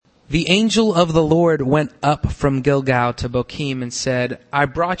The angel of the Lord went up from Gilgal to Bochim and said, I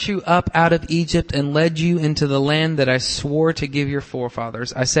brought you up out of Egypt and led you into the land that I swore to give your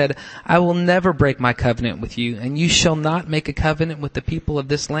forefathers. I said, I will never break my covenant with you, and you shall not make a covenant with the people of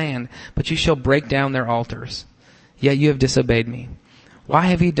this land, but you shall break down their altars. Yet you have disobeyed me. Why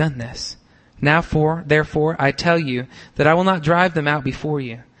have you done this? Therefore, I tell you that I will not drive them out before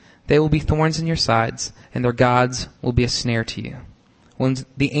you. They will be thorns in your sides, and their gods will be a snare to you. When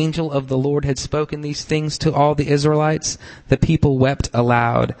the angel of the Lord had spoken these things to all the Israelites, the people wept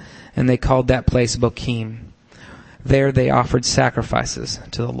aloud, and they called that place Bochim. There they offered sacrifices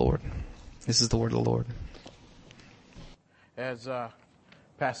to the Lord. This is the word of the Lord. As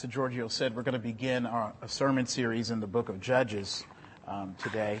Pastor Giorgio said, we're going to begin a sermon series in the book of Judges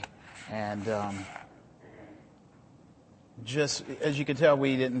today. And just as you can tell,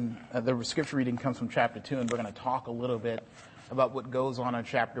 the scripture reading comes from chapter 2, and we're going to talk a little bit about what goes on in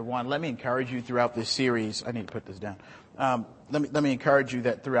chapter 1. Let me encourage you throughout this series. I need to put this down. Let me encourage you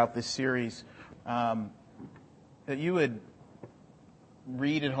that throughout this series, that you would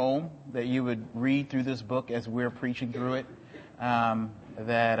read at home, that you would read through this book as we're preaching through it,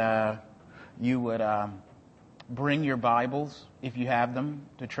 that you would bring your Bibles, if you have them,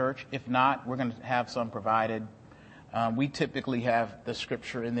 to church. If not, we're going to have some provided. We typically have the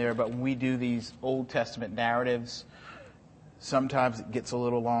scripture in there, but when we do these Old Testament narratives, sometimes it gets a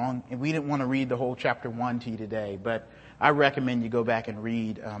little long, and we didn't want to read the whole chapter 1 to you today, but I recommend you go back and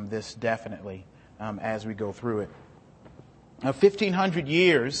read this definitely as we go through it. 1,500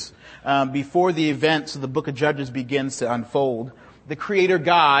 years before the events of the book of Judges begins to unfold, the Creator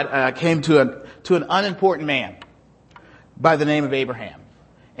God came to an unimportant man by the name of Abraham.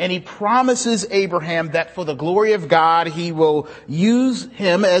 And he promises Abraham that for the glory of God, he will use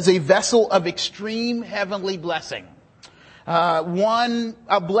him as a vessel of extreme heavenly blessing.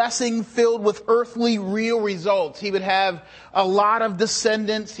 A blessing filled with earthly real results. He would have a lot of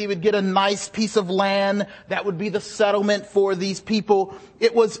descendants. He would get a nice piece of land that would be the settlement for these people.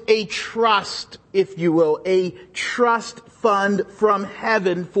 It was a trust, if you will, a trust fund from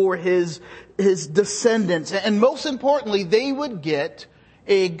heaven for his descendants. And most importantly, they would get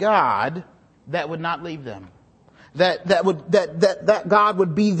a God that would not leave them. That God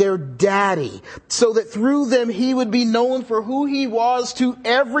would be their daddy, so that through them he would be known for who he was to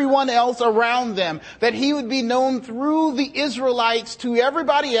everyone else around them. That he would be known through the Israelites to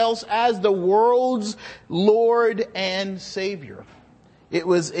everybody else as the world's Lord and Savior. It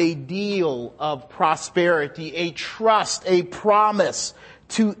was a deal of prosperity, a trust, a promise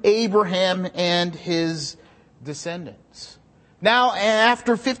to Abraham and his descendants. Now,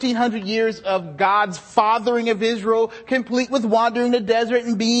 after 1,500 years of God's fathering of Israel, complete with wandering the desert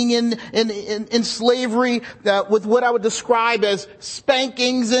and being in slavery, with what I would describe as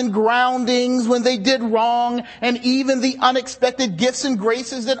spankings and groundings when they did wrong, and even the unexpected gifts and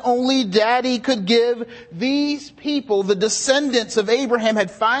graces that only Daddy could give, these people, the descendants of Abraham, had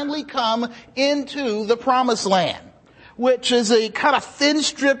finally come into the Promised Land, which is a kind of thin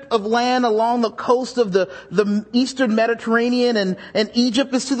strip of land along the coast of the eastern Mediterranean, and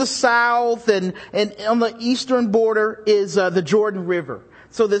Egypt is to the south, and on the eastern border is the Jordan River.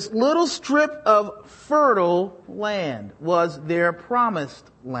 So this little strip of fertile land was their promised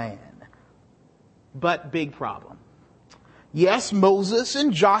land. But big problem. Yes, Moses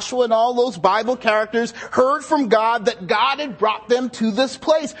and Joshua and all those Bible characters heard from God that God had brought them to this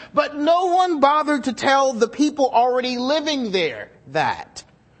place. But no one bothered to tell the people already living there that.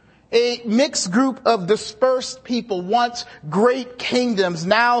 A mixed group of dispersed people, once great kingdoms,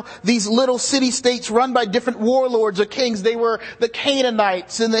 now these little city-states run by different warlords or kings. They were the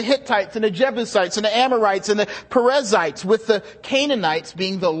Canaanites and the Hittites and the Jebusites and the Amorites and the Perizzites, with the Canaanites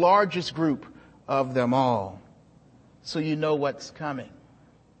being the largest group of them all. So you know what's coming.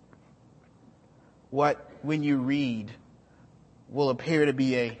 What, when you read, will appear to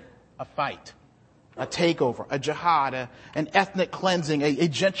be a fight, a takeover, a jihad, an ethnic cleansing, a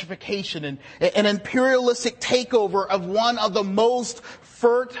gentrification, and an imperialistic takeover of one of the most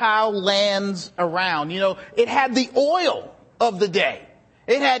fertile lands around. You know, it had the oil of the day.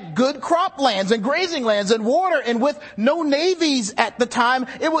 It had good croplands and grazing lands and water, and with no navies at the time,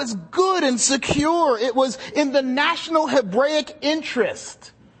 it was good and secure. It was in the national Hebraic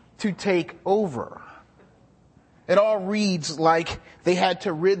interest to take over. It all reads like they had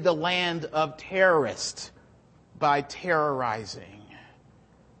to rid the land of terrorists by terrorizing.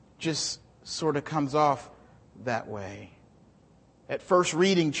 Just sort of comes off that way. At first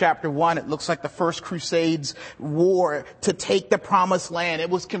reading chapter 1, it looks like the first Crusades war to take the Promised Land. It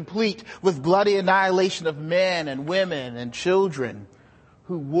was complete with bloody annihilation of men and women and children.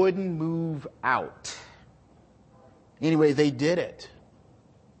 who wouldn't move out. Anyway, they did it.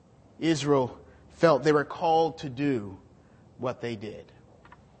 Israel felt they were called to do what they did.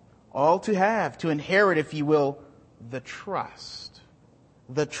 All to inherit, if you will, the trust.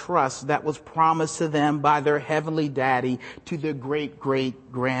 The trust that was promised to them by their heavenly daddy to their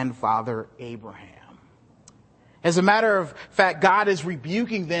great-great-grandfather Abraham. As a matter of fact, God is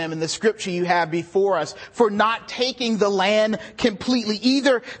rebuking them in the scripture you have before us for not taking the land completely.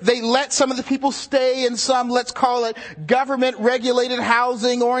 Either they let some of the people stay in some, let's call it government regulated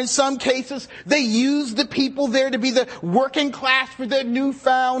housing, or in some cases they use the people there to be the working class for their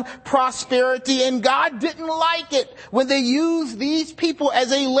newfound prosperity. And God didn't like it when they used these people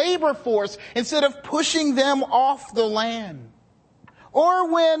as a labor force instead of pushing them off the land.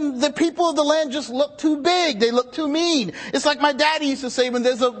 Or when the people of the land just look too big, they look too mean. It's like my daddy used to say when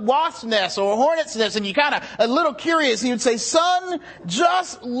there's a wasp nest or a hornet's nest and you kind of a little curious, he would say, son,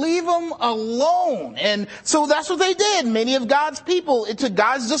 just leave them alone. And so that's what they did. Many of God's people, to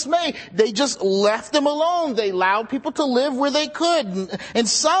God's dismay, they just left them alone. They allowed people to live where they could. And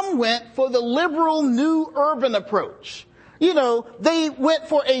some went for the liberal new urban approach. You know, they went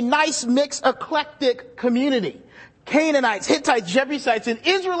for a nice mixed eclectic community. Canaanites, Hittites, Jebusites, and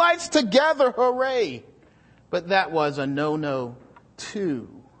Israelites together, hooray. But that was a no-no too.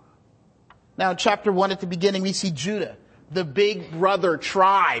 Now in chapter 1 at the beginning we see Judah, the big brother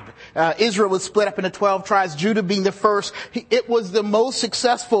tribe. Israel was split up into 12 tribes, Judah being the first. It was the most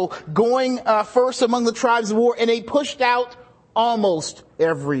successful, going first among the tribes of war, and they pushed out almost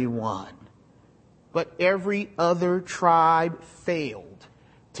everyone. But every other tribe failed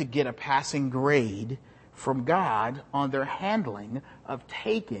to get a passing grade from God on their handling of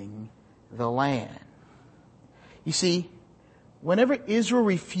taking the land. You see, whenever Israel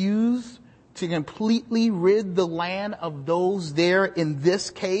refused to completely rid the land of those there, in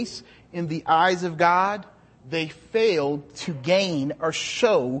this case, in the eyes of God, they failed to gain or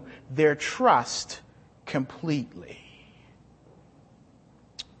show their trust completely.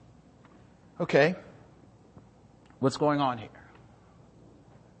 Okay, what's going on here?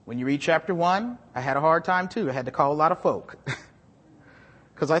 When you read chapter 1, I had a hard time too. I had to call a lot of folk.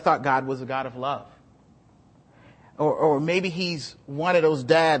 Because I thought God was a God of love. Or maybe he's one of those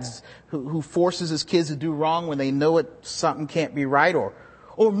dads who forces his kids to do wrong when they know something can't be right.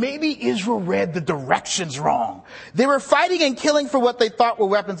 Or maybe Israel read the directions wrong. They were fighting and killing for what they thought were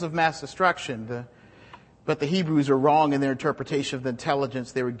weapons of mass destruction. But the Hebrews were wrong in their interpretation of the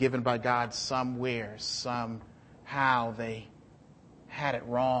intelligence they were given by God somewhere, somehow. They had it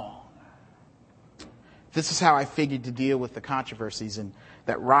wrong. This is how I figured to deal with the controversies and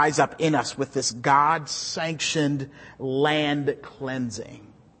that rise up in us with this God-sanctioned land cleansing.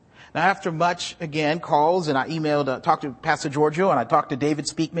 Now, after much, again, calls, and I talked to Pastor Giorgio, and I talked to David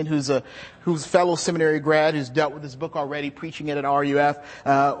Speakman, who's fellow seminary grad, who's dealt with this book already, preaching it at RUF.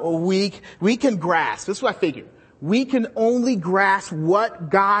 We can grasp. This is what I figured. We can only grasp what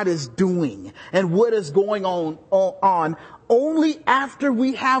God is doing and what is going on only after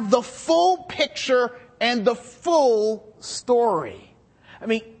we have the full picture and the full story.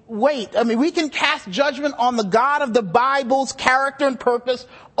 We can cast judgment on the God of the Bible's character and purpose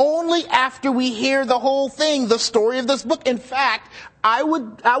only after we hear the whole thing, the story of this book. In fact, I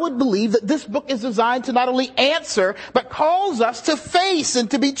would believe that this book is designed to not only answer, but calls us to face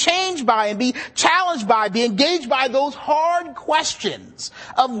and to be changed by and be challenged by, be engaged by those hard questions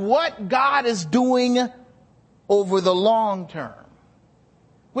of what God is doing over the long term.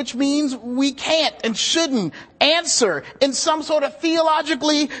 Which means we can't and shouldn't answer in some sort of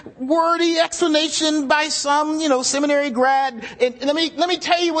theologically wordy explanation by some, seminary grad. And let me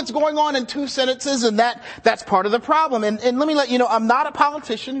tell you what's going on in 2 sentences, and that's part of the problem. And let me let you know, I'm not a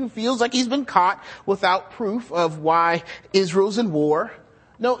politician who feels like he's been caught without proof of why Israel's in war.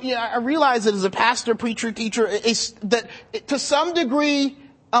 No, I realize that as a pastor, preacher, teacher, that to some degree,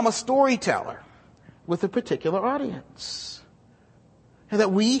 I'm a storyteller with a particular audience. And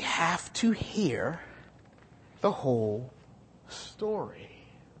that we have to hear the whole story.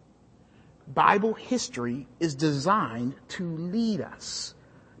 Bible history is designed to lead us,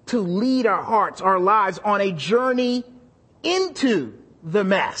 to lead our hearts, our lives on a journey into the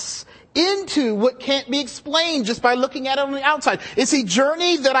mess, into what can't be explained just by looking at it on the outside. It's a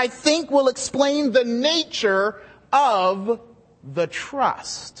journey that I think will explain the nature of the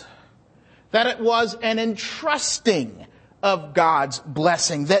trust. That it was an entrusting of God's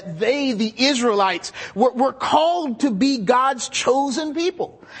blessing, that they, the Israelites, were called to be God's chosen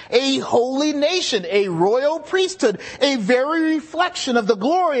people, a holy nation, a royal priesthood, a very reflection of the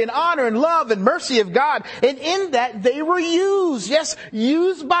glory and honor and love and mercy of God. And in that they were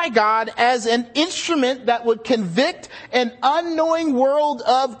used by God as an instrument that would convict an unknowing world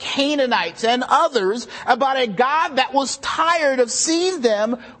of Canaanites and others about a God that was tired of seeing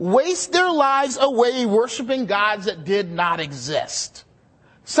them waste their lives away worshiping gods that did not exist.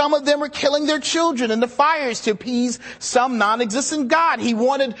 Some of them were killing their children in the fires to appease some non-existent God. He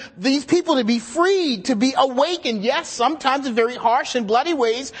wanted these people to be freed, to be awakened, yes, sometimes in very harsh and bloody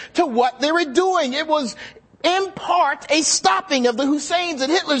ways, to what they were doing. It was in part a stopping of the Husseins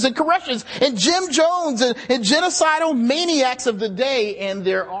and Hitlers and Koreshis and Jim Jones and genocidal maniacs of the day and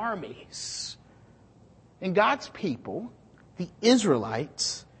their armies. And God's people, the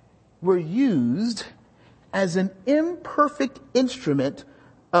Israelites, were used as an imperfect instrument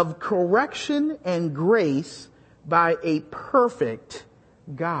of correction and grace by a perfect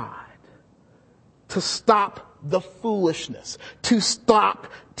God. To stop the foolishness, to stop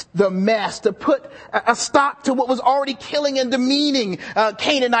the mess, to put a stop to what was already killing and demeaning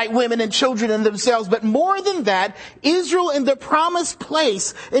Canaanite women and children and themselves. But more than that, Israel in the promised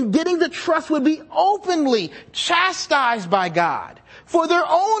place in getting the trust would be openly chastised by God for their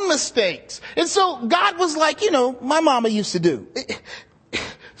own mistakes. And so God was like, my mama used to do.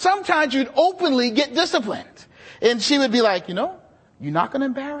 Sometimes you'd openly get disciplined. And she would be like, you're not going to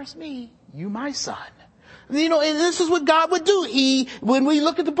embarrass me. You my son. And this is what God would do. When we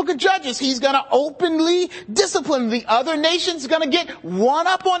look at the book of Judges, he's going to openly discipline the other nations, going to get one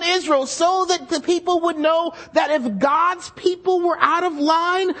up on Israel so that the people would know that if God's people were out of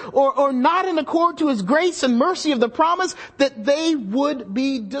line or not in accord to his grace and mercy of the promise, that they would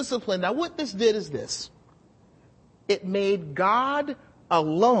be disciplined. Now what this did is this. It made God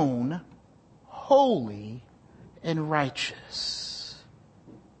alone holy and righteous.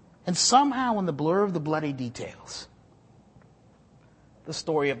 And somehow in the blur of the bloody details, the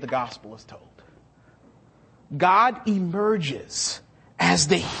story of the gospel is told. God emerges as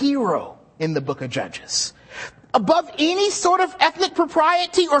the hero in the book of Judges. Above any sort of ethnic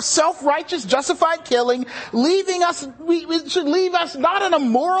propriety or self-righteous justified killing, it should leave us not in a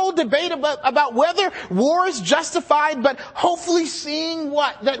moral debate about whether war is justified, but hopefully seeing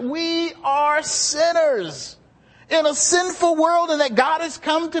that we are sinners in a sinful world, and that God has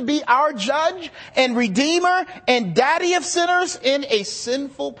come to be our judge and redeemer and daddy of sinners in a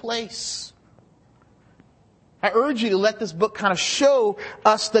sinful place. I urge you to let this book kind of show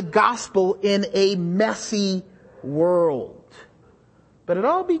us the gospel in a messy world. But it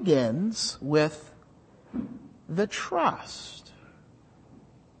all begins with the trust.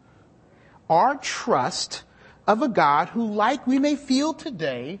 Our trust of a God who, like we may feel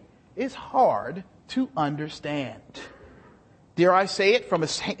today, is hard to understand. Dare I say it from a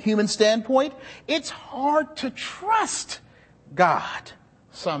human standpoint? It's hard to trust God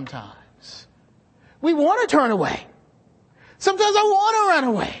sometimes. We want to turn away. Sometimes I want to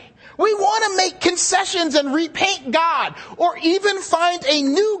run away. We want to make concessions and repaint God, or even find a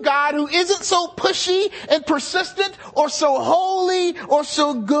new God who isn't so pushy and persistent or so holy or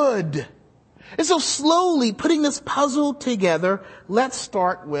so good. And so slowly putting this puzzle together, let's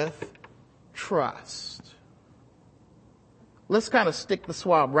start with trust. Let's kind of stick the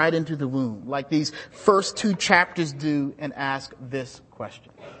swab right into the wound, like these first two chapters do, and ask this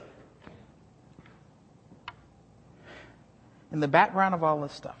question. In the background of all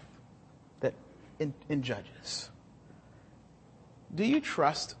this stuff, that in Judges, do you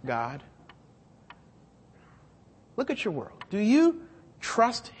trust God? Look at your world. Do you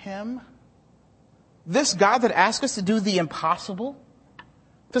trust him? This God that asks us to do the impossible?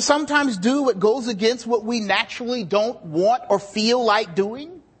 To sometimes do what goes against what we naturally don't want or feel like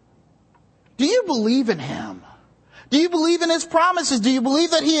doing? Do you believe in him? Do you believe in his promises? Do you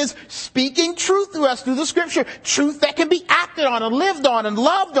believe that he is speaking truth to us through the scripture? Truth that can be acted on and lived on and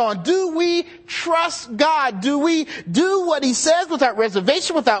loved on. Do we trust God? Do we do what he says without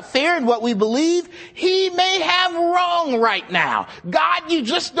reservation, without fear in what we believe? He may have wrong right now. God, you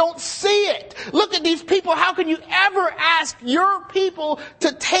just don't see it. Look at these people. How can you ever ask your people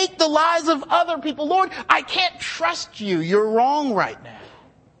to take the lives of other people? Lord, I can't trust you. You're wrong right now.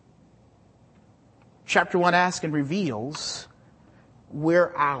 Chapter 1 asks and reveals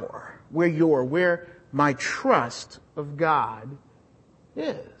where my trust of God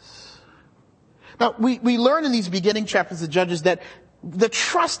is. Now, we learn in these beginning chapters of Judges that the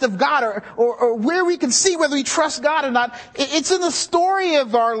trust of God or where we can see whether we trust God or not, it's in the story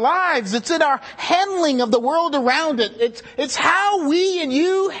of our lives. It's in our handling of the world around it. It's how we and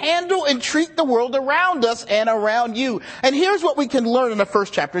you handle and treat the world around us and around you. And here's what we can learn in the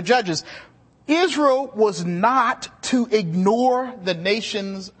first chapter of Judges. Israel was not to ignore the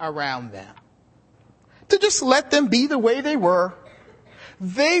nations around them, to just let them be the way they were.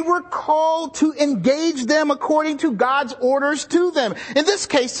 They were called to engage them according to God's orders to them. In this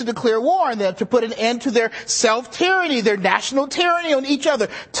case, to declare war on them, to put an end to their self-tyranny, their national tyranny on each other,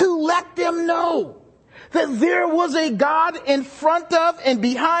 to let them know that there was a God in front of and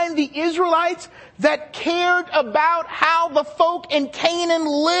behind the Israelites that cared about how the folk in Canaan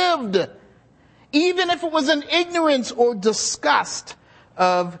lived, even if it was in ignorance or disgust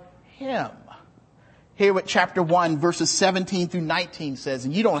of Him. Hear what chapter 1 verses 17 through 19 says.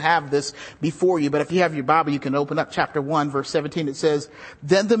 And you don't have this before you, but if you have your Bible, you can open up chapter 1 verse 17. It says,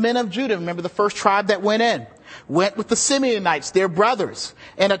 Then the men of Judah, remember the first tribe that went in, went with the Simeonites, their brothers,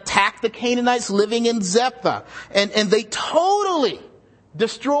 and attacked the Canaanites living in Zephath. And they totally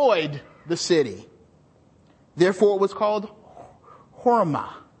destroyed the city. Therefore it was called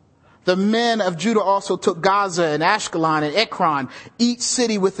Hormah. The men of Judah also took Gaza and Ashkelon and Ekron, each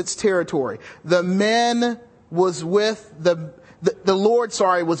city with its territory. The Lord was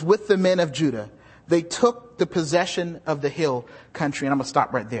with the men of Judah. They took the possession of the hill country. And I'm going to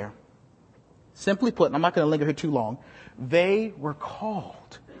stop right there. Simply put, and I'm not going to linger here too long. They were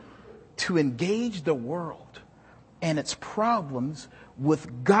called to engage the world and its problems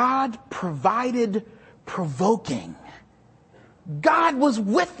with God-provided provoking. God was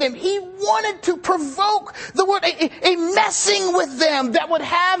with them. He wanted to provoke the world, a messing with them that would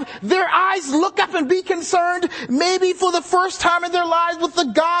have their eyes look up and be concerned, maybe for the first time in their lives, with the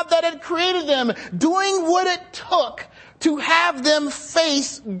God that had created them, doing what it took to have them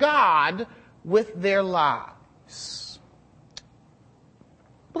face God with their lives.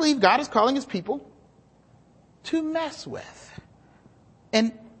 I believe God is calling His people to mess with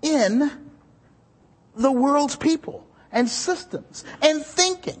and in the world's people and systems and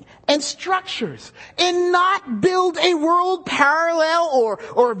thinking and structures, and not build a world parallel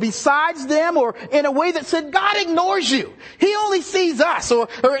or besides them, or in a way that said God ignores you. He only sees us, or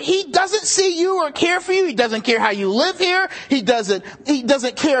He doesn't see you or care for you. He doesn't care how you live here. He doesn't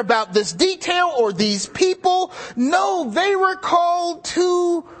care about this detail or these people. No, they were called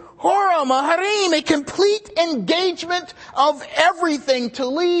to Horam, a harim, a complete engagement of everything, to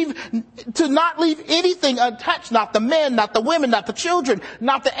not leave anything untouched, not the men, not the women, not the children,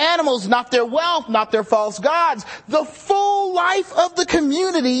 not the animals, not their wealth, not their false gods. The full life of the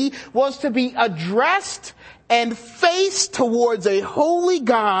community was to be addressed and faced towards a holy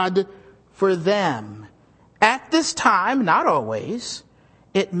God for them. At this time, not always,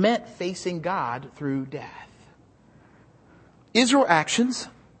 it meant facing God through death. Israel's actions,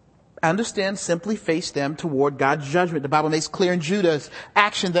 understand, simply face them toward God's judgment. The Bible makes clear in Judah's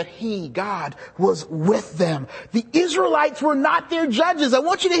action that God was with them. The Israelites were not their judges. I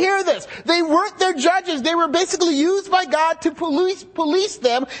want you to hear this. They weren't their judges. They were basically used by God to police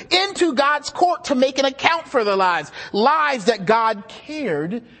them into God's court to make an account for their lives. Lives that God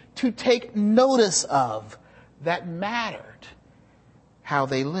cared to take notice of, that mattered how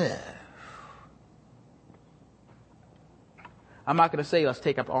they lived. I'm not going to say let's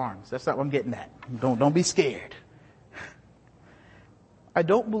take up arms. That's not what I'm getting at. Don't be scared. I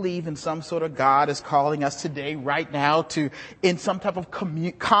don't believe in some sort of God is calling us today, right now, to, in some type of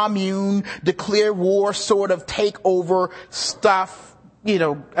commune, declare war, sort of take over stuff.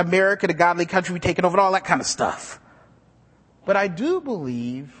 America, the godly country, we take it over, and all that kind of stuff. But I do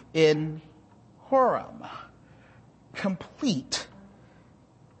believe in Horam, complete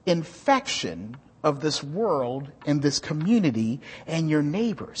infection of this world and this community and your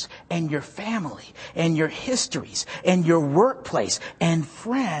neighbors and your family and your histories and your workplace and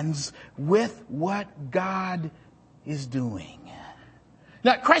friends with what God is doing.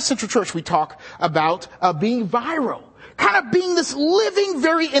 Now, at Christ Central Church, we talk about being viral, kind of being this living,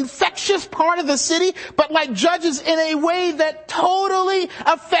 very infectious part of the city, but like Judges, in a way that totally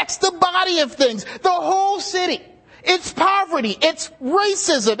affects the body of things, the whole city. It's poverty, it's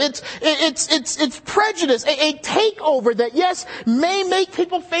racism, it's prejudice, a takeover that, yes, may make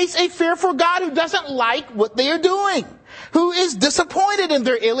people face a fear for God who doesn't like what they are doing. who is disappointed in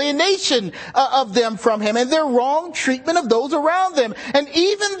their alienation of them from him and their wrong treatment of those around them. And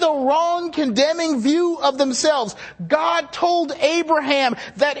even the wrong condemning view of themselves. God told Abraham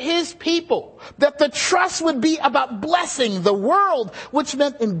that his people, that the trust would be about blessing the world, which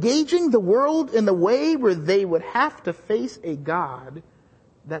meant engaging the world in a way where they would have to face a God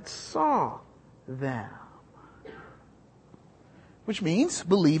that saw them. Which means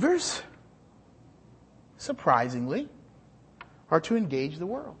believers, surprisingly, are to engage the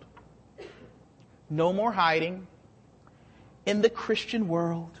world. No more hiding in the Christian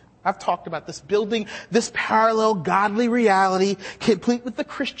world. I've talked about this, building this parallel godly reality, complete with the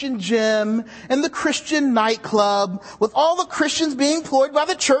Christian gym and the Christian nightclub, with all the Christians being employed by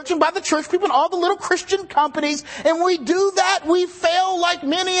the church and by the church people and all the little Christian companies. And when we do that, we fail like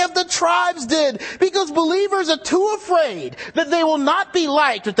many of the tribes did, because believers are too afraid that they will not be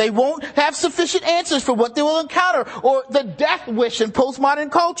liked, that they won't have sufficient answers for what they will encounter, or the death wish in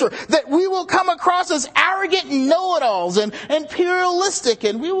postmodern culture, that we will come across as arrogant know-it-alls and imperialistic,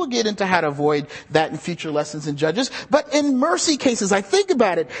 and we will get into how to avoid that in future lessons in Judges. But in mercy cases, I think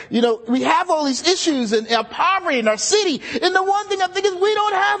about it, we have all these issues and our poverty in our city. And the one thing I think is we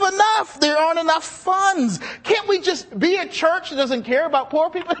don't have enough. There aren't enough funds. Can't we just be a church that doesn't care about poor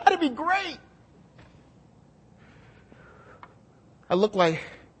people? That'd be great. I look like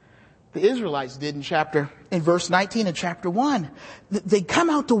the Israelites did in verse 19 in chapter 1. They come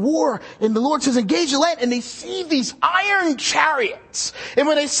out to war, and the Lord says, engage the land, and they see these iron chariots. And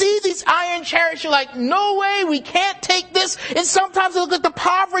when they see these iron chariots, you're like, no way, we can't take this. And sometimes I look at the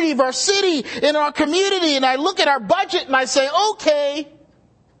poverty of our city and our community, and I look at our budget, and I say, okay,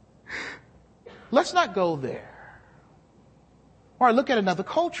 let's not go there. Or I look at another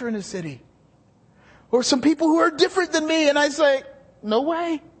culture in the city, or some people who are different than me, and I say, no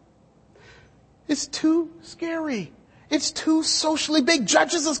way. It's too scary. It's too socially big.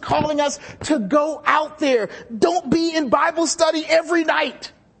 Judges is calling us to go out there. Don't be in Bible study every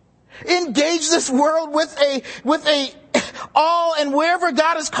night. Engage this world with a all and wherever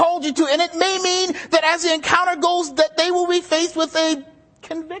God has called you to. And it may mean that as the encounter goes, that they will be faced with a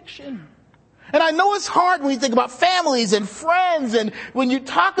conviction. And I know it's hard when you think about families and friends, and when you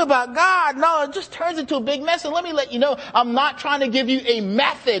talk about God, no, it just turns into a big mess. And let me let you know, I'm not trying to give you a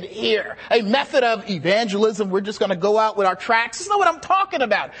method here, a method of evangelism. We're just going to go out with our tracts. That's not what I'm talking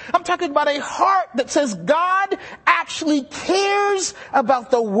about. I'm talking about a heart that says God actually cares about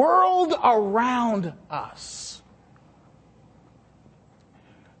the world around us.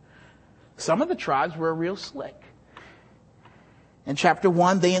 Some of the tribes were real slick. In chapter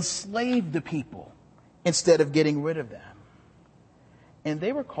 1, they enslaved the people instead of getting rid of them. And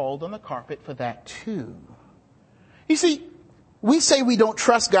they were called on the carpet for that too. You see, we say we don't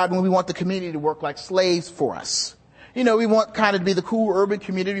trust God when we want the community to work like slaves for us. We want kind of to be the cool urban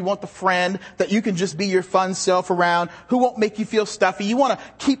community. We want the friend that you can just be your fun self around, who won't make you feel stuffy. You want to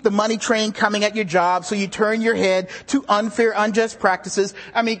keep the money train coming at your job, so you turn your head to unfair, unjust practices.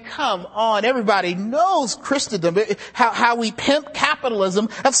 I mean, come on. Everybody knows Christendom, how we pimp capitalism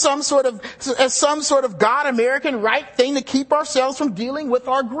as some sort of God American right thing to keep ourselves from dealing with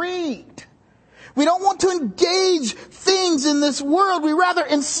our greed. We don't want to engage things in this world. We rather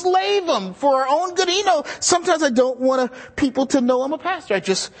enslave them for our own good. Sometimes I don't want people to know I'm a pastor. I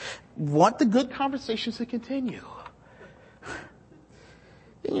just want the good conversations to continue.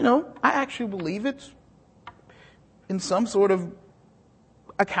 I actually believe it's in some sort of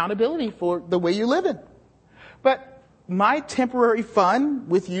accountability for the way you're living. But my temporary fun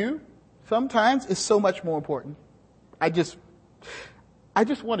with you sometimes is so much more important. I just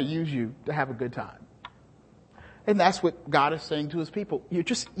want to use you to have a good time. And that's what God is saying to his people. You're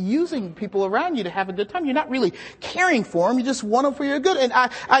just using people around you to have a good time. You're not really caring for them. You just want them for your good. And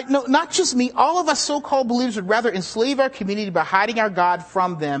I know, not just me, all of us so-called believers would rather enslave our community by hiding our God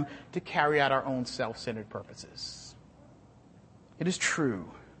from them to carry out our own self-centered purposes. It is true.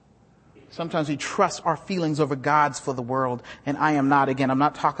 Sometimes we trust our feelings over God's for the world. And I'm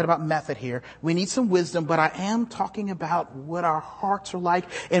not talking about method here. We need some wisdom, but I am talking about what our hearts are like.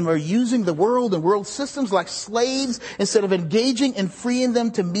 And we're using the world and world systems like slaves instead of engaging and freeing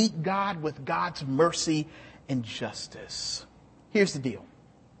them to meet God with God's mercy and justice. Here's the deal.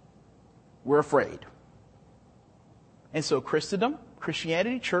 We're afraid. And so Christendom,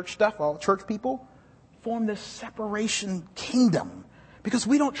 Christianity, church stuff, all church people form this separation kingdom. Because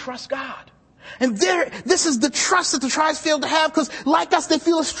we don't trust God. And this is the trust that the tribes failed to have, because like us, they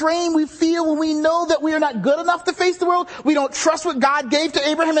feel a strain we feel when we know that we are not good enough to face the world. We don't trust what God gave to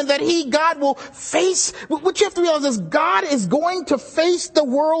Abraham, and that God will face. What you have to realize is God is going to face the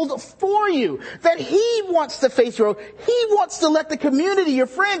world for you. That He wants to face the world. He wants to let the community, your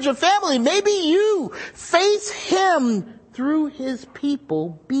friends, your family, maybe you, face Him through His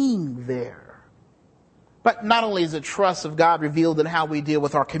people being there. But not only is the trust of God revealed in how we deal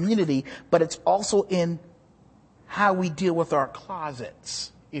with our community, but it's also in how we deal with our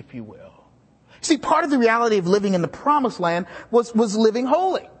closets, if you will. See, part of the reality of living in the promised land was living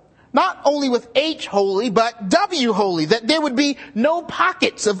holy. Not only with H holy, but W holy. That there would be no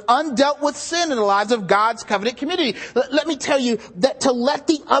pockets of undealt with sin in the lives of God's covenant community. Let me tell you that to let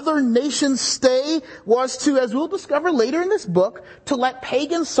the other nations stay was to, as we'll discover later in this book, to let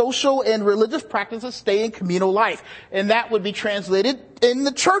pagan social and religious practices stay in communal life. And that would be translated in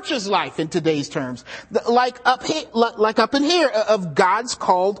the church's life in today's terms. Like up in here of God's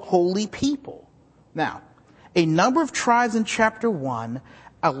called holy people. Now, a number of tribes in chapter 1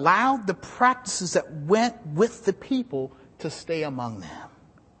 allowed the practices that went with the people to stay among them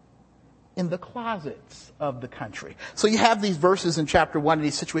in the closets of the country. So you have these verses in chapter 1, and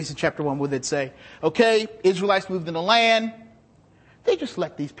these situations in chapter 1 where they'd say, okay, Israelites moved in the land, they just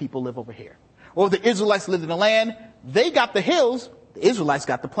let these people live over here. Or the Israelites lived in the land, they got the hills, the Israelites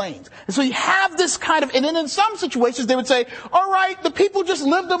got the plains. And so you have this kind of, and then in some situations they would say, all right, the people just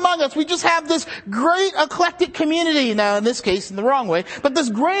lived among us. We just have this great eclectic community. Now in this case, in the wrong way, but this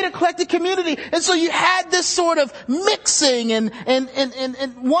great eclectic community. And so you had this sort of mixing and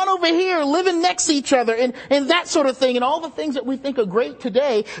one over here living next to each other and that sort of thing and all the things that we think are great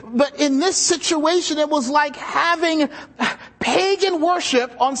today. But in this situation, it was like having pagan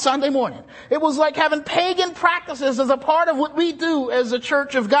worship on Sunday morning. It was like having pagan practices as a part of what we do as a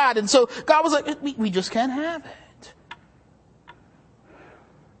church of God. And so God was like, we just can't have it.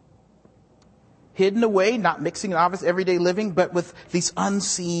 Hidden away, not mixing in obvious everyday living, but with these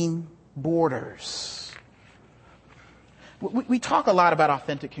unseen borders. We talk a lot about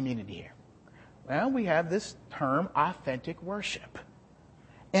authentic community here. Well, we have this term, authentic worship.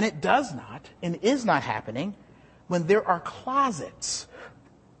 And it does not, and is not happening when there are closets,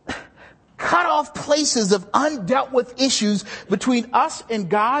 cut off places of undealt with issues between us and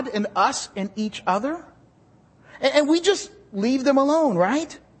God and us and each other. And we just leave them alone,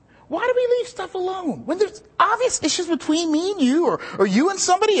 right? Why do we leave stuff alone? When there's obvious issues between me and you, or you and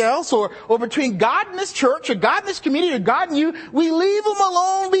somebody else, or between God and this church, or God and this community, or God and you, we leave them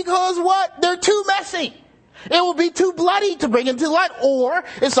alone because what? They're too messy. It will be too bloody to bring into light. Or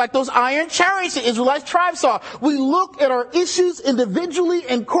it's like those iron chariots the Israelite tribe saw. We look at our issues individually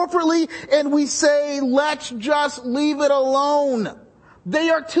and corporately and we say, let's just leave it alone. They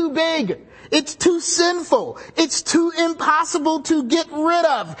are too big. It's too sinful. It's too impossible to get rid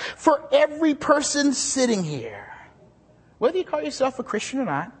of for every person sitting here. Whether you call yourself a Christian or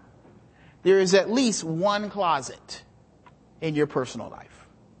not, there is at least one closet in your personal life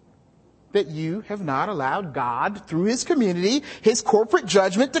that you have not allowed God, through His community, His corporate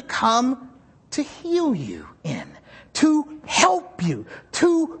judgment, to come to heal you in, to help you,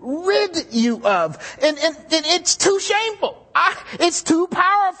 to rid you of. And it's too shameful. It's too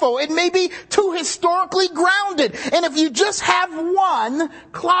powerful. It may be too historically grounded. And if you just have one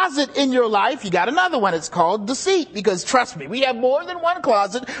closet in your life, you got another one. It's called deceit. Because trust me, we have more than one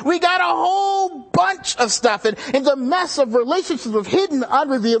closet. We got a whole bunch of stuff. And the mess of relationships with hidden,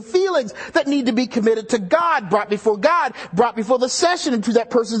 unrevealed feelings that need to be committed to God, brought before the session and to that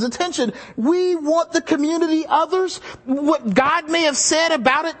person's attention. We want the community, others, what God may have said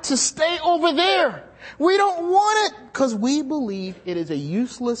about it, to stay over there. We don't want it because we believe it is a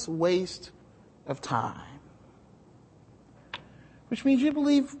useless waste of time. Which means you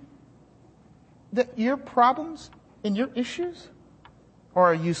believe that your problems and your issues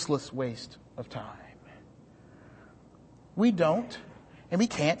are a useless waste of time. We don't, and we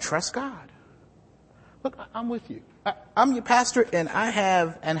can't trust God. Look, I'm with you. I'm your pastor, and I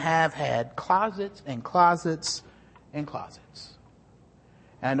have had closets and closets and closets.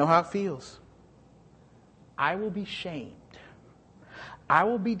 And I know how it feels. I will be shamed. I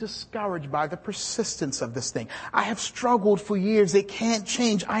will be discouraged by the persistence of this thing. I have struggled for years. It can't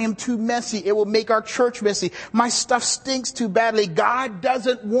change. I am too messy. It will make our church messy. My stuff stinks too badly. God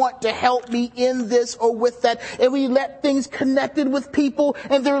doesn't want to help me in this or with that. And we let things connected with people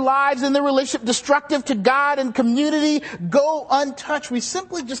and their lives and their relationship destructive to God and community go untouched. We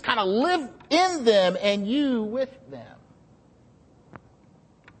simply just kind of live in them and you with them.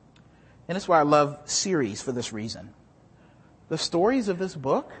 And that's why I love series for this reason. The stories of this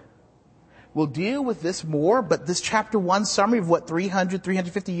book We'll deal with this more, but this chapter 1 summary of what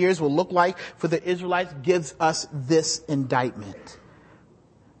 350 years will look like for the Israelites gives us this indictment.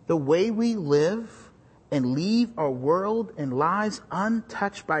 The way we live and leave our world and lives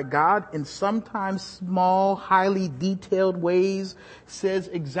untouched by God in sometimes small, highly detailed ways says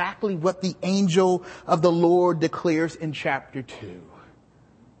exactly what the angel of the Lord declares in chapter 2.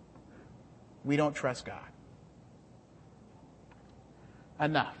 We don't trust God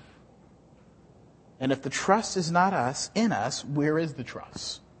enough. And if the trust is not in us, where is the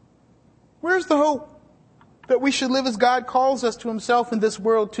trust? Where's the hope that we should live as God calls us to himself in this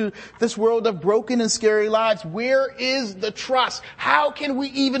world of broken and scary lives? Where is the trust? How can we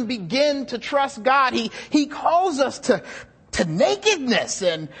even begin to trust God? He calls us to nakedness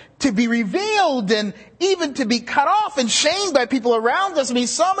and to be revealed and even to be cut off and shamed by people around us. I mean,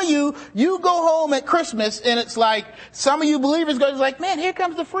 some of you go home at Christmas and it's like, some of you believers go like, man, here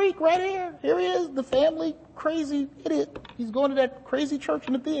comes the freak right here. Here he is, the family crazy idiot. He's going to that crazy church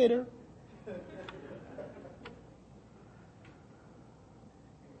in the theater.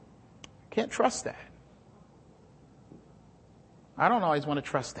 Can't trust that. I don't always want to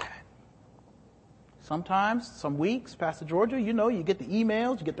trust that. Sometimes, some weeks, Pastor Georgia, you get the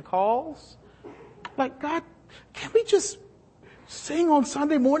emails, you get the calls. Like, God, can we just sing on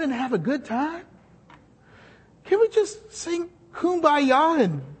Sunday morning and have a good time? Can we just sing Kumbaya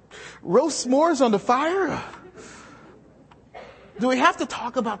and roast s'mores on the fire? Do we have to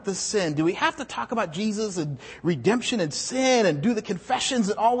talk about the sin? Do we have to talk about Jesus and redemption and sin and do the confessions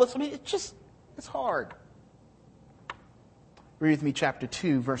and all this? I mean, it's hard. Read with me chapter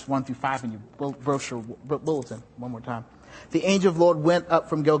 2, verse 1 through 5 in your brochure bulletin one more time. The angel of the Lord went up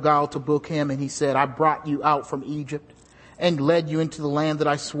from Gilgal to Bochim, and he said, I brought you out from Egypt and led you into the land that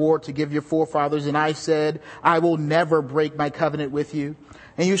I swore to give your forefathers. And I said, I will never break my covenant with you.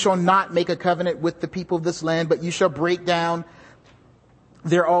 And you shall not make a covenant with the people of this land, but you shall break down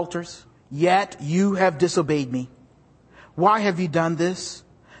their altars. Yet you have disobeyed me. Why have you done this?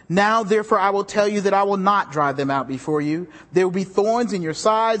 Now, therefore, I will tell you that I will not drive them out before you. There will be thorns in your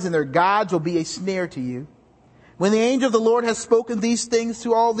sides, and their gods will be a snare to you. When the angel of the Lord has spoken these things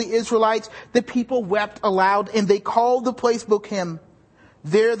to all the Israelites, the people wept aloud, and they called the place Bochim.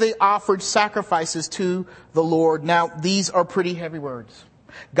 There they offered sacrifices to the Lord. Now, these are pretty heavy words.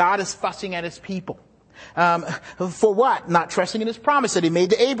 God is fussing at his people. For what? Not trusting in his promise that he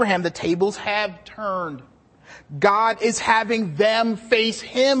made to Abraham. The tables have turned. God is having them face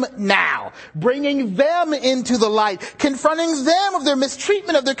him now, bringing them into the light, confronting them of their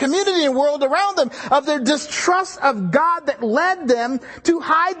mistreatment of their community and world around them, of their distrust of God that led them to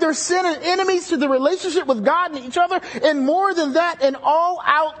hide their sin and enemies to the relationship with God and each other, and more than that, an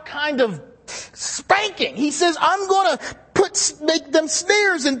all-out kind of spanking. He says, I'm going to make them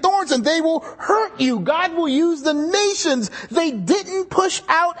snares and thorns and they will hurt you. God will use the nations they didn't push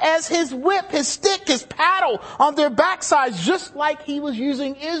out as his whip, his stick, his paddle on their backsides, just like he was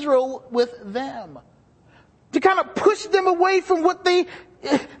using Israel with them. To kind of push them away from what they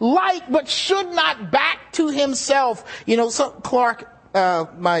like but should not back to himself. So Clark,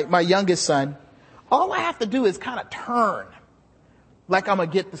 my youngest son, all I have to do is kind of turn like I'm going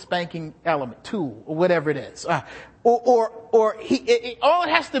to get the spanking element, tool, or whatever it is. All it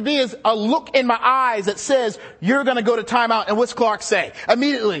has to be is a look in my eyes that says, you're going to go to timeout. And what's Clark say?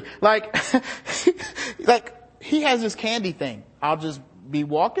 Immediately, like he has this candy thing. I'll just be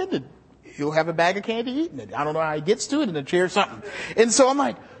walking and he'll have a bag of candy eating it. I don't know how he gets to it in a chair or something. And so I'm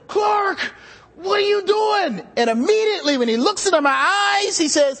like, Clark, what are you doing? And immediately when he looks into my eyes, he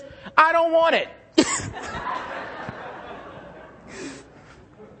says, I don't want it.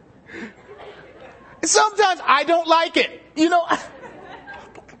 Sometimes I don't like it. With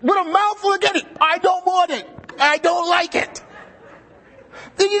a mouthful of candy, I don't want it. I don't like it.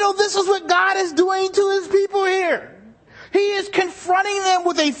 And this is what God is doing to his people here. He is confronting them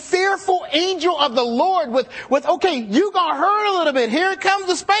with a fearful angel of the Lord with okay, you got hurt a little bit. Here comes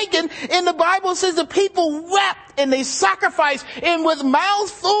the spanking. And the Bible says the people wept and they sacrificed and with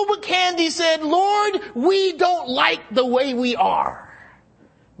mouths full with candy said, Lord, we don't like the way we are.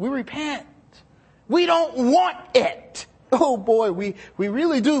 We repent. We don't want it. Oh boy, we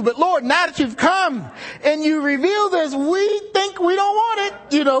really do. But Lord, now that you've come and you reveal this, we think we don't want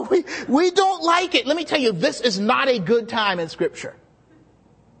it. We don't like it. Let me tell you, this is not a good time in Scripture.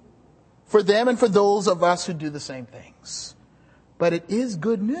 For them and for those of us who do the same things. But it is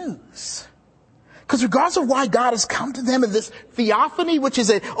good news. Because regardless of why God has come to them in this theophany, which is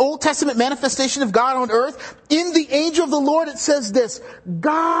an Old Testament manifestation of God on earth, in the angel of the Lord it says this,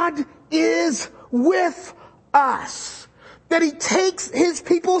 God is with us. that he takes his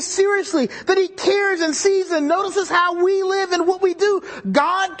people seriously, that he cares and sees and notices how we live and what we do.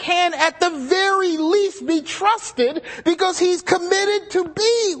 God can at the very least be trusted because he's committed to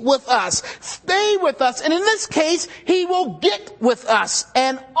be with us, stay with us, and in this case, he will get with us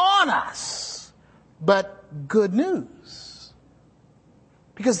and on us. But good news,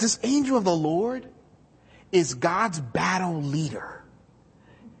 because this angel of the Lord is God's battle leader.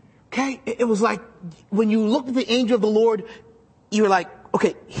 Okay, it was like when you looked at the angel of the Lord, you were like,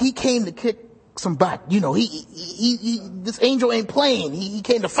 okay, he came to kick some butt. You know, this angel ain't playing. He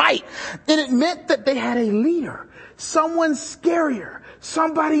came to fight. And it meant that they had a leader, someone scarier,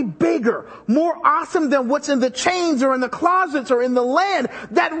 somebody bigger, more awesome than what's in the chains or in the closets or in the land.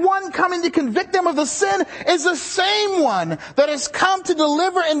 That one coming to convict them of the sin is the same one that has come to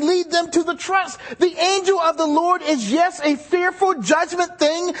deliver and lead them to the trust. The angel of the Lord is, yes, a fearful judgment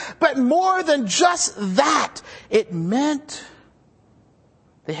thing, but more than just that. It meant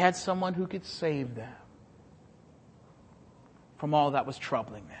they had someone who could save them from all that was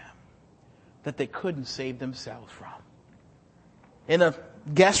troubling them, that they couldn't save themselves from. In a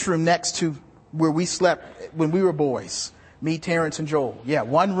guest room next to where we slept when we were boys, me, Terrence, and Joel. Yeah,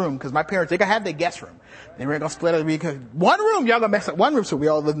 one room, because my parents, they gotta have their guest room. They were gonna split it. One room, y'all gonna mess up one room, so we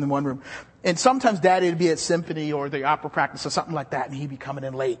all lived in one room. And sometimes Daddy would be at symphony or the opera practice or something like that, and he'd be coming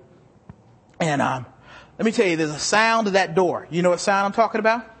in late. And let me tell you, there's a sound of that door. You know what sound I'm talking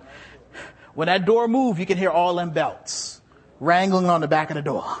about? When that door moved, you can hear all them belts wrangling on the back of the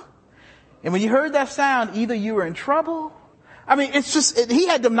door. And when you heard that sound, either you were in trouble. I mean, it's just, he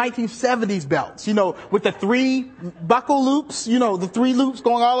had them 1970s belts, you know, with the 3 buckle loops, you know, the 3 loops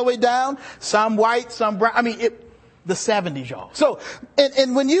going all the way down, some white, some brown. I mean, the 70s, y'all. So,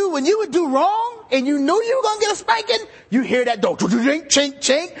 and when you would do wrong and you knew you were going to get a spanking, you hear that door, chink, chink,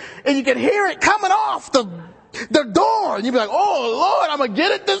 chink, and you can hear it coming off the door, and you'd be like, oh Lord, I'm gonna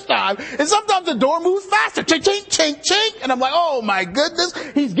get it this time. And sometimes the door moves faster, chink, chink, chink, chink, and I'm like, oh my goodness,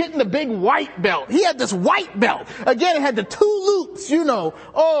 he's getting the big white belt. He had this white belt. Again, it had the 2 loops, you know.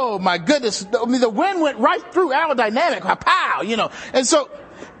 Oh my goodness, I mean, the wind went right through aerodynamic, pow, you know. And so,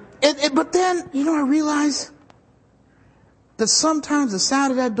 but then, you know, I realized that sometimes the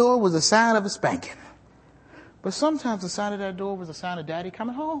sound of that door was the sound of a spanking. But sometimes the sound of that door was the sound of Daddy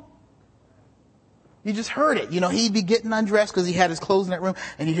coming home. You just heard it. You know, he'd be getting undressed because he had his clothes in that room,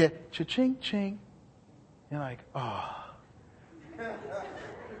 and you'd hear cha-ching, ching. You're like, oh.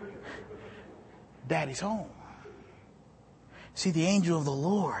 Daddy's home. See, the angel of the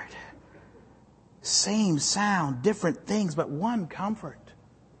Lord, same sound, different things, but one comfort.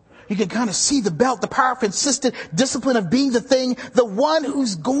 You can kind of see the belt, the power, consistent discipline of being the thing. The one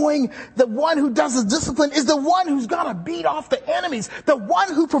who does the discipline is the one who's gonna beat off the enemies. The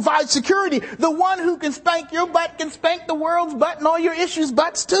one who provides security. The one who can spank your butt can spank the world's butt and all your issues'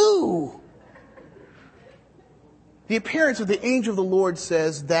 butts too. The appearance of the angel of the Lord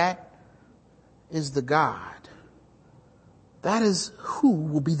says that is the God. That is who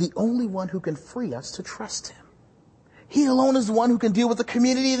will be the only one who can free us to trust him. He alone is the one who can deal with the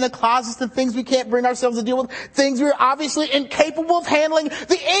community and the closets and things we can't bring ourselves to deal with, things we're obviously incapable of handling.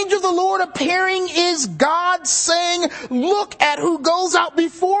 The angel of the Lord appearing is God saying, look at who goes out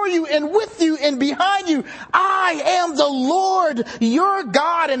before you and with you and behind you. I am the Lord, your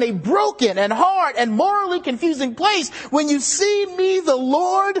God, in a broken and hard and morally confusing place. When you see me, the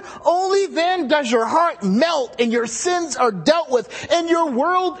Lord, only then does your heart melt and your sins are dealt with and your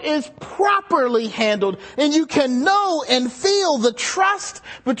world is properly handled and you can know and feel the trust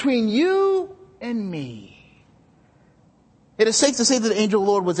between you and me. It is safe to say that the angel of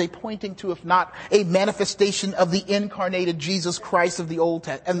the Lord was a pointing to, if not a manifestation of the incarnated Jesus Christ of the Old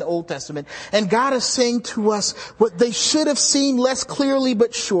Testament. And God is saying to us what they should have seen less clearly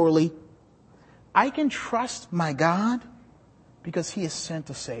but surely. I can trust my God because he has sent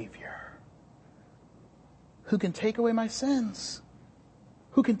a Savior who can take away my sins,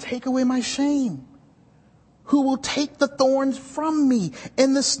 who can take away my shame, who will take the thorns from me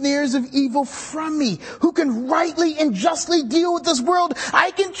and the snares of evil from me, who can rightly and justly deal with this world.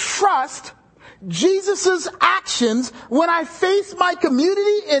 I can trust Jesus' actions when I face my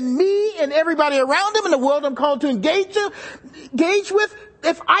community and me and everybody around him and the world I'm called to engage with.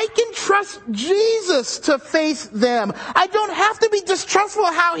 If I can trust Jesus to face them, I don't have to be distrustful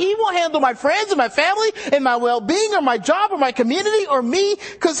of how he will handle my friends and my family and my well-being or my job or my community or me,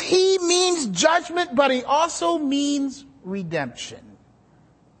 because he means judgment, but he also means redemption.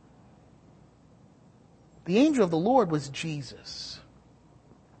 The angel of the Lord was Jesus,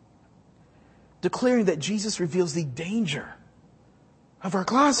 declaring that Jesus reveals the danger of our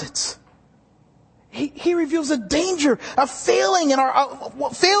closets. He reveals a danger, a failure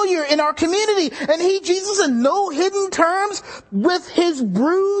in our community. And Jesus, in no hidden terms, with his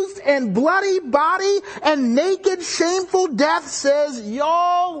bruised and bloody body and naked, shameful death, says,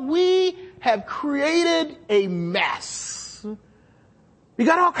 y'all, we have created a mess. We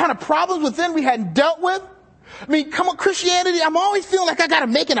got all kind of problems within we hadn't dealt with. I mean, come on, Christianity, I'm always feeling like I got to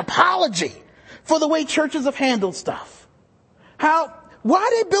make an apology for the way churches have handled stuff. Why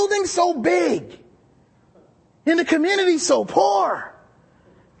are they building so big? And the community so poor?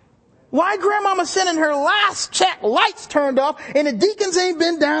 Why grandmama sending her last check, lights turned off, and the deacons ain't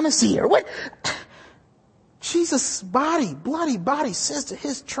been down to see her? What? Jesus' body, bloody body, says to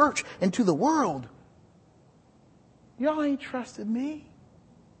his church and to the world, y'all ain't trusted me.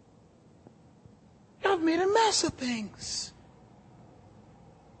 Y'all have made a mess of things.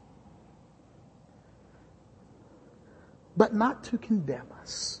 But not to condemn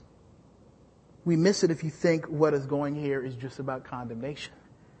us. We miss it if you think what is going here is just about condemnation.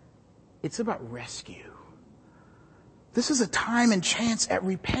 It's about rescue. This is a time and chance at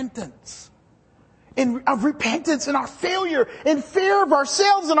repentance. Of repentance in our failure, in fear of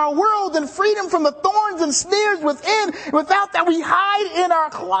ourselves and our world, and freedom from the thorns and snares within. Without that, we hide in our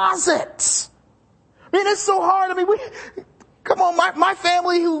closets. I mean, it's so hard. I mean, come on, my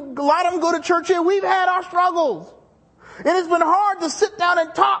family, a lot of them go to church here, we've had our struggles. And it's been hard to sit down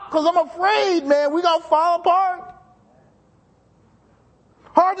and talk because I'm afraid, man, we're going to fall apart.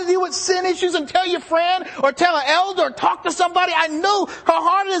 Hard to deal with sin issues and tell your friend or tell an elder or talk to somebody. I know how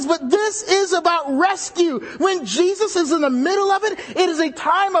hard it is, but this is about rescue. When Jesus is in the middle of it, it is a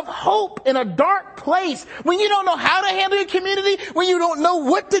time of hope in a dark place. When you don't know how to handle your community, when you don't know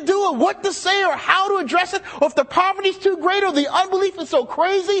what to do or what to say or how to address it, or if the poverty is too great or the unbelief is so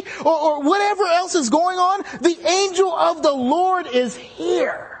crazy or whatever else is going on, the angel of the Lord is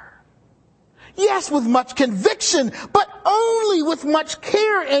here. Yes, with much conviction, but only with much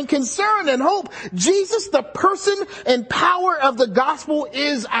care and concern and hope. Jesus, the person and power of the gospel,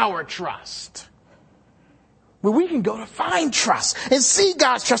 is our trust. Where we can go to find trust and see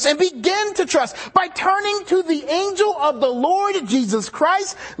God's trust and begin to trust by turning to the angel of the Lord Jesus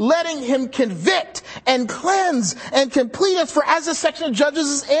Christ, letting him convict and cleanse and complete us. For as this section of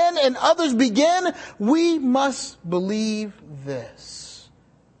Judges end and others begin, we must believe this.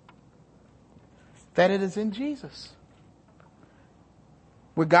 That it is in Jesus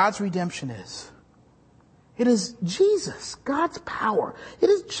where God's redemption is. It is Jesus, God's power. It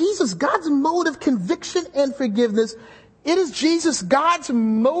is Jesus, God's mode of conviction and forgiveness. It is Jesus, God's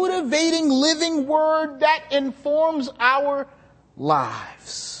motivating living word that informs our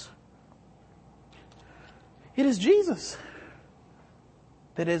lives. It is Jesus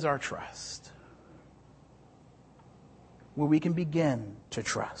that is our trust, where we can begin to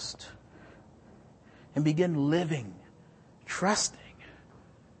trust. And begin living, trusting.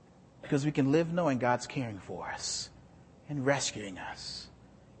 Because we can live knowing God's caring for us and rescuing us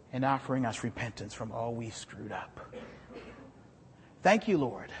and offering us repentance from all we've screwed up. Thank you,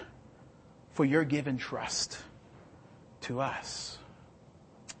 Lord, for your given trust to us.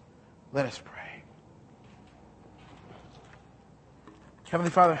 Let us pray.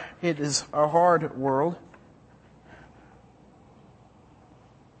 Heavenly Father, it is a hard world.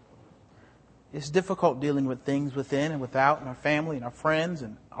 It's difficult dealing with things within and without, and our family and our friends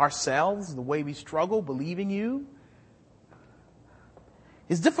and ourselves, the way we struggle believing you.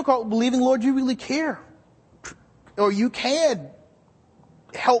 It's difficult believing, Lord, you really care. Or you can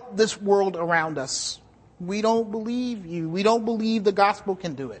help this world around us. We don't believe you. We don't believe the gospel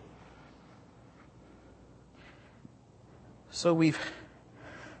can do it. So we've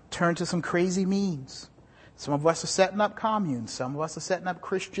turned to some crazy means. Some of us are setting up communes. Some of us are setting up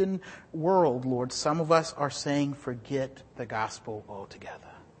Christian world, Lord. Some of us are saying, forget the gospel altogether.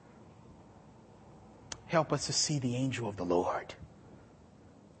 Help us to see the angel of the Lord.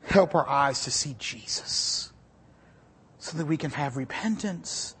 Help our eyes to see Jesus, so that we can have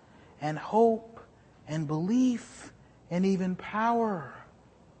repentance and hope and belief and even power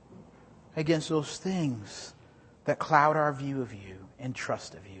against those things that cloud our view of you and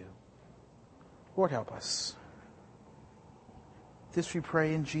trust of you. Lord, help us. This we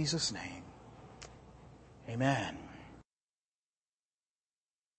pray in Jesus' name. Amen.